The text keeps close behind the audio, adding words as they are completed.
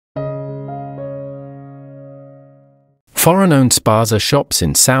Foreign-owned Spaza shops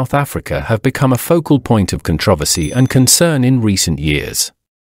in South Africa have become a focal point of controversy and concern in recent years.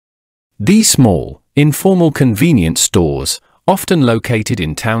 These small, informal convenience stores, often located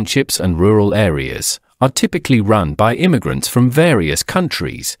in townships and rural areas, are typically run by immigrants from various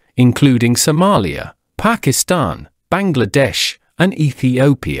countries, including Somalia, Pakistan, Bangladesh, and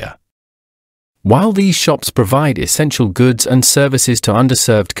Ethiopia. While these shops provide essential goods and services to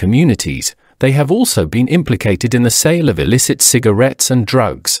underserved communities, they have also been implicated in the sale of illicit cigarettes and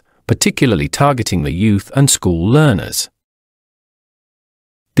drugs, particularly targeting the youth and school learners.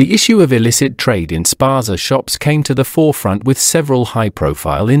 The issue of illicit trade in Spaza shops came to the forefront with several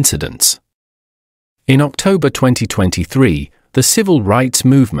high-profile incidents. In October 2023, the civil rights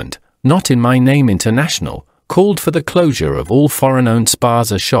movement, Not in My Name International, called for the closure of all foreign-owned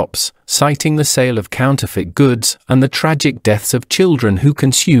Spaza shops, citing the sale of counterfeit goods and the tragic deaths of children who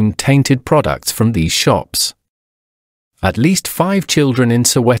consumed tainted products from these shops. At least 5 children in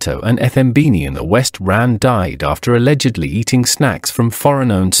Soweto and Ethembini in the West Rand died after allegedly eating snacks from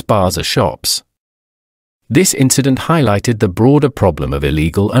foreign-owned Spaza shops. This incident highlighted the broader problem of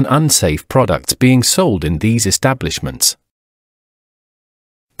illegal and unsafe products being sold in these establishments.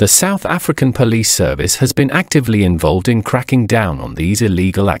 The South African Police Service has been actively involved in cracking down on these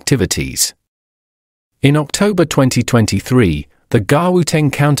illegal activities. In October 2023, the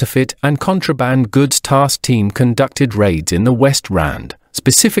Gauteng Counterfeit and Contraband Goods Task Team conducted raids in the West Rand,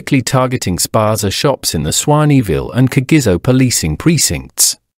 specifically targeting Spaza shops in the Swaneville and Kagizo policing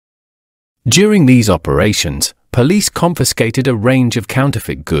precincts. During these operations, police confiscated a range of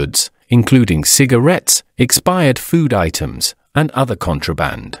counterfeit goods, including cigarettes, expired food items, and other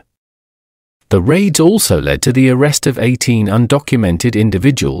contraband. The raids also led to the arrest of 18 undocumented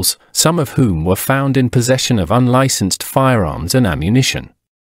individuals, some of whom were found in possession of unlicensed firearms and ammunition.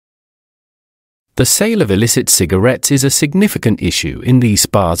 The sale of illicit cigarettes is a significant issue in these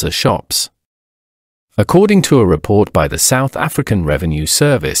Spaza shops. According to a report by the South African Revenue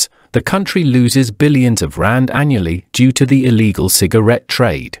Service, the country loses billions of rand annually due to the illegal cigarette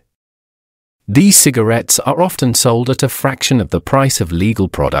trade. These cigarettes are often sold at a fraction of the price of legal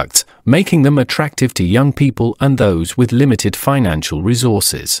products, making them attractive to young people and those with limited financial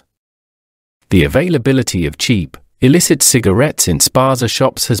resources. The availability of cheap, illicit cigarettes in Spaza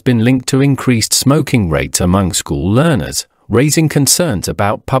shops has been linked to increased smoking rates among school learners, raising concerns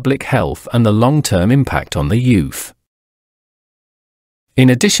about public health and the long-term impact on the youth. In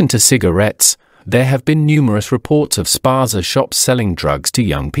addition to cigarettes, there have been numerous reports of Spaza shops selling drugs to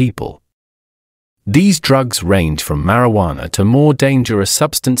young people. These drugs range from marijuana to more dangerous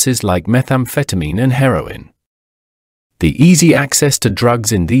substances like methamphetamine and heroin. The easy access to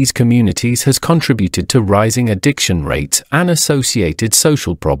drugs in these communities has contributed to rising addiction rates and associated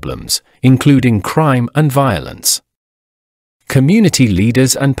social problems, including crime and violence. Community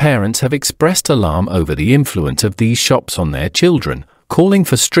leaders and parents have expressed alarm over the influence of these shops on their children, calling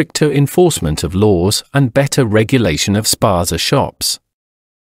for stricter enforcement of laws and better regulation of Spaza shops.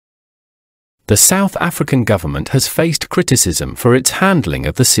 The South African government has faced criticism for its handling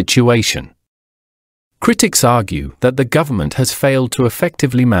of the situation. Critics argue that the government has failed to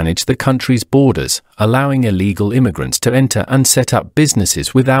effectively manage the country's borders, allowing illegal immigrants to enter and set up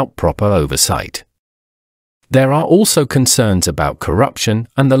businesses without proper oversight. There are also concerns about corruption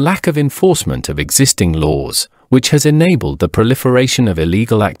and the lack of enforcement of existing laws, which has enabled the proliferation of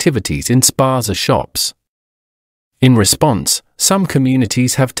illegal activities in Spaza shops. In response, some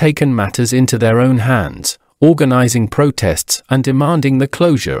communities have taken matters into their own hands, organizing protests and demanding the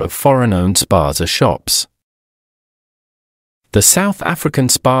closure of foreign-owned Spaza shops. The South African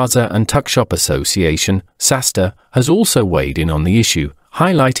Spaza and Tuckshop Association, SASTA, has also weighed in on the issue,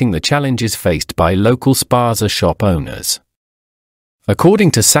 highlighting the challenges faced by local Spaza shop owners.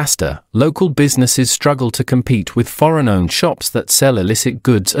 According to SASTA, local businesses struggle to compete with foreign-owned shops that sell illicit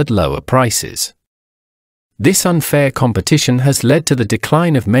goods at lower prices. This unfair competition has led to the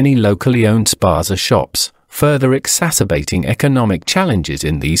decline of many locally owned Spaza shops, further exacerbating economic challenges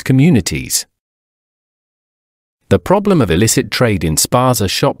in these communities. The problem of illicit trade in Spaza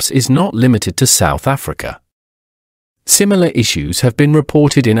shops is not limited to South Africa. Similar issues have been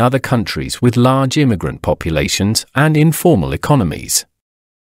reported in other countries with large immigrant populations and informal economies.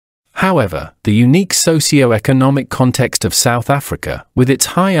 However, the unique socio-economic context of South Africa, with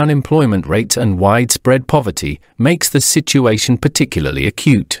its high unemployment rates and widespread poverty, makes the situation particularly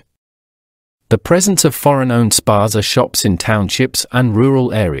acute. The presence of foreign-owned Spaza shops in townships and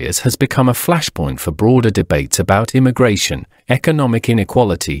rural areas has become a flashpoint for broader debates about immigration, economic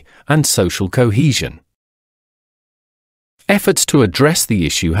inequality, and social cohesion. Efforts to address the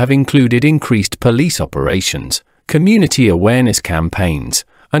issue have included increased police operations, community awareness campaigns,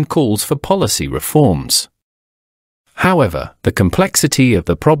 and calls for policy reforms. However, the complexity of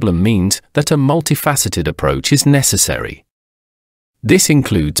the problem means that a multifaceted approach is necessary. This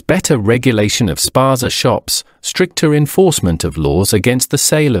includes better regulation of Spaza shops, stricter enforcement of laws against the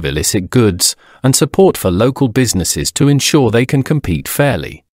sale of illicit goods, and support for local businesses to ensure they can compete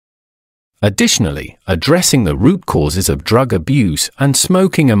fairly. Additionally, addressing the root causes of drug abuse and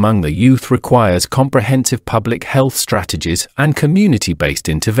smoking among the youth requires comprehensive public health strategies and community-based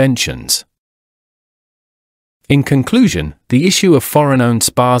interventions. In conclusion, the issue of foreign-owned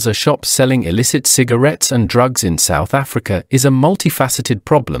Spaza shops selling illicit cigarettes and drugs in South Africa is a multifaceted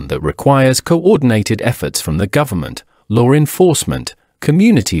problem that requires coordinated efforts from the government, law enforcement,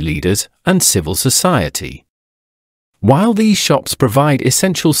 community leaders, and civil society. While these shops provide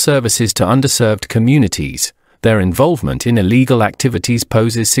essential services to underserved communities, their involvement in illegal activities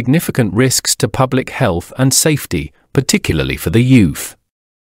poses significant risks to public health and safety, particularly for the youth.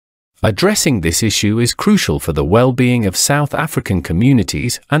 Addressing this issue is crucial for the well-being of South African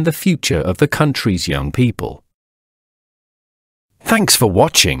communities and the future of the country's young people. Thanks for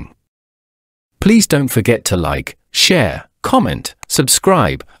watching. Please don't forget to like, share, comment,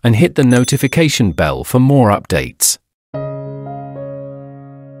 subscribe, and hit the notification bell for more updates.